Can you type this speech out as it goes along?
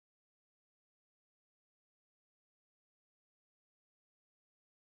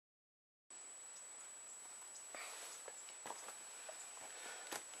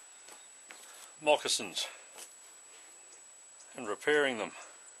moccasins and repairing them.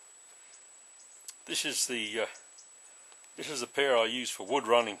 This is the pair I use for wood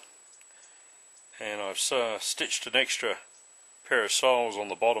running, and I've stitched an extra pair of soles on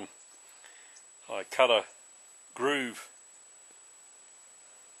the bottom. I cut a groove,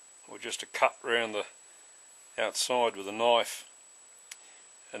 or just a cut around the outside with a knife,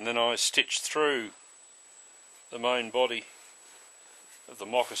 and then I stitched through the main body of the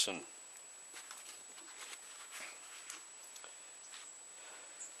moccasin.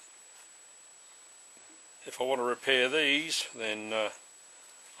 If I want to repair these, then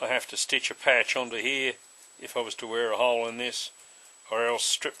I have to stitch a patch onto here if I was to wear a hole in this, or else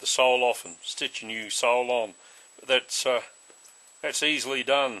strip the sole off and stitch a new sole on. But that's easily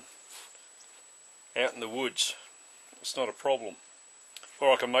done out in the woods. It's not a problem.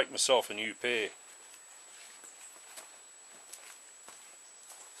 Or I can make myself a new pair.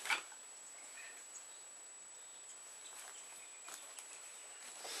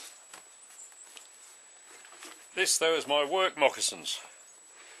 This though is my work moccasins,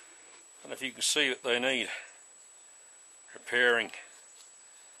 and if you can see that they need repairing.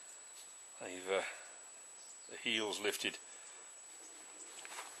 They've the heels lifted.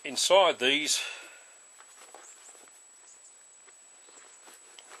 Inside these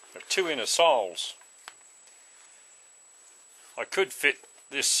are two inner soles. I could fit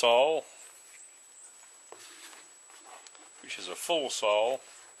this sole, which is a full sole,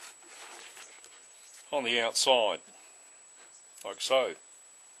 on the outside, like so.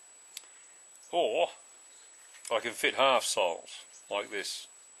 Or I can fit half soles, like this.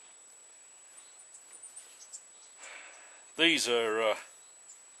 These are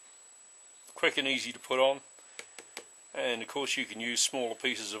quick and easy to put on, and of course you can use smaller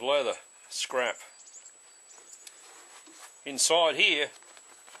pieces of leather, scrap. Inside here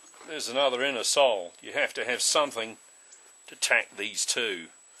there's another inner sole. You have to have something to tack these to,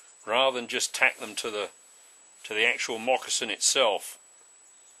 rather than just tack them to the actual moccasin itself.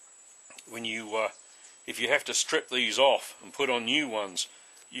 When you if you have to strip these off and put on new ones,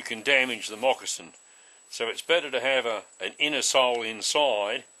 you can damage the moccasin. So it's better to have an inner sole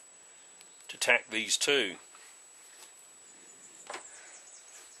inside to tack these to.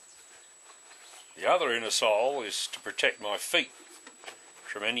 The other inner sole is to protect my feet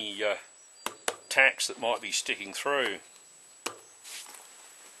from any tacks that might be sticking through.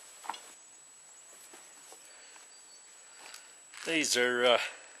 These are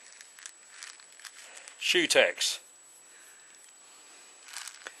shoe tacks.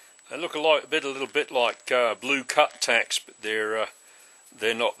 They look a little bit like blue cut tacks, but they're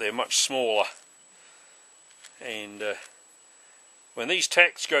not. They're much smaller. And when these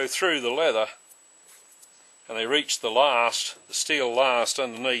tacks go through the leather and they reach the steel last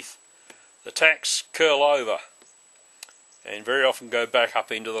underneath, the tacks curl over and very often go back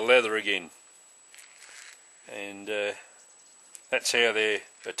up into the leather again. And that's how they're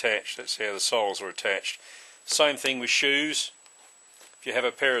attached. That's how the soles are attached. Same thing with shoes. If you have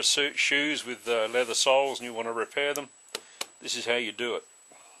a pair of shoes with leather soles and you want to repair them, this is how you do it.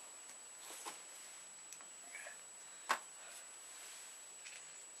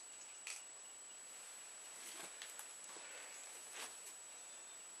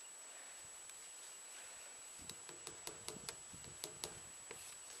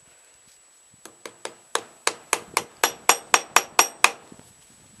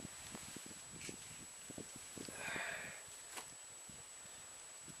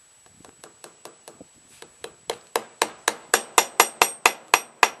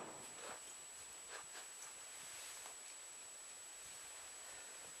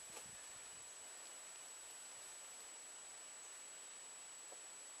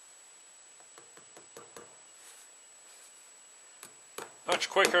 Much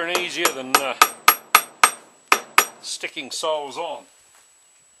quicker and easier than sticking soles on.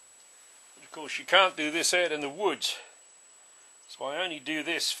 But of course you can't do this out in the woods, so I only do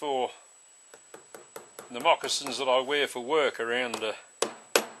this for the moccasins that I wear for work around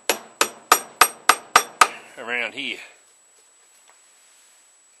here.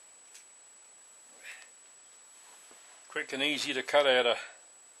 Quick and easy to cut out a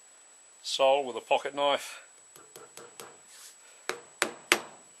sole with a pocket knife.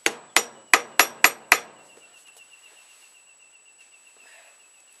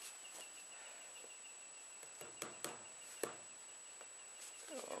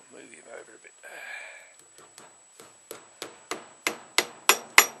 I'll move him over a bit.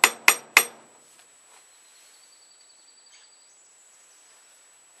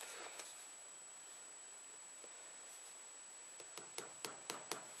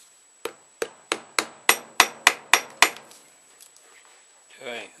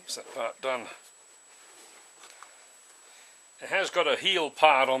 Okay, that's that part done. It has got a heel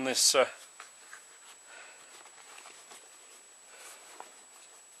part on this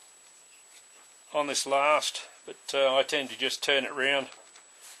last, but I tend to just turn it round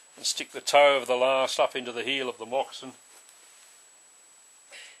and stick the toe of the last up into the heel of the moccasin.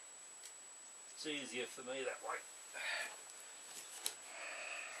 It's easier for me that way.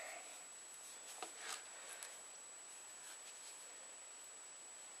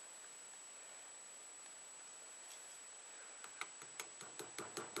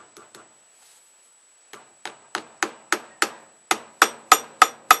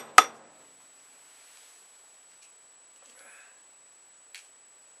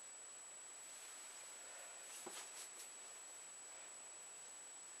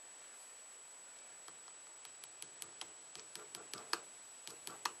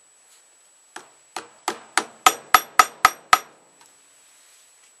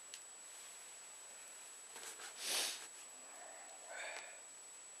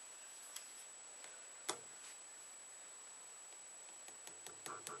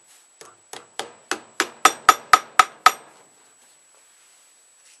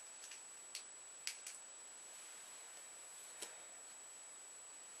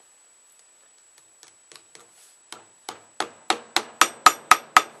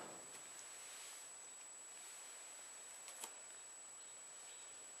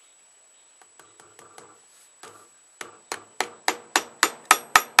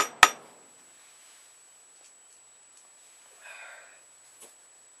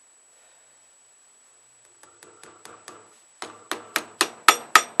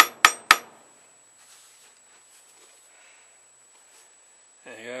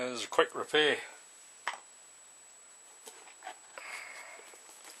 There you go, there's a quick repair.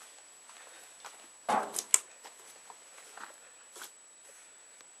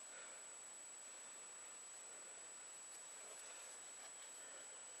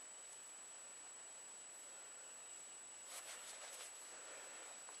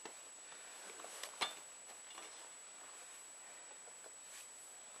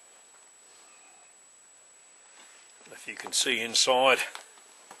 If you can see inside,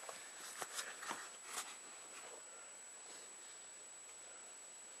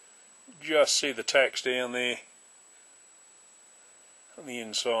 just see the tacks down there on the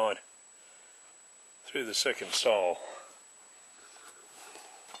inside through the second sole.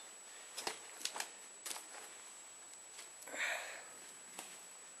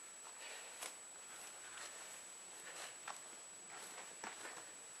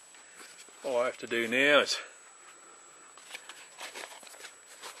 All I have to do now is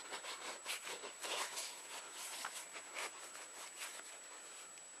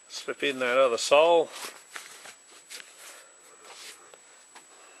slip in that other sole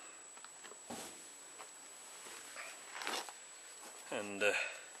and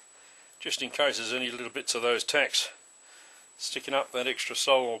just in case there's any little bits of those tacks sticking up, that extra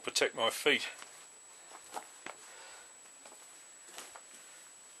sole will protect my feet.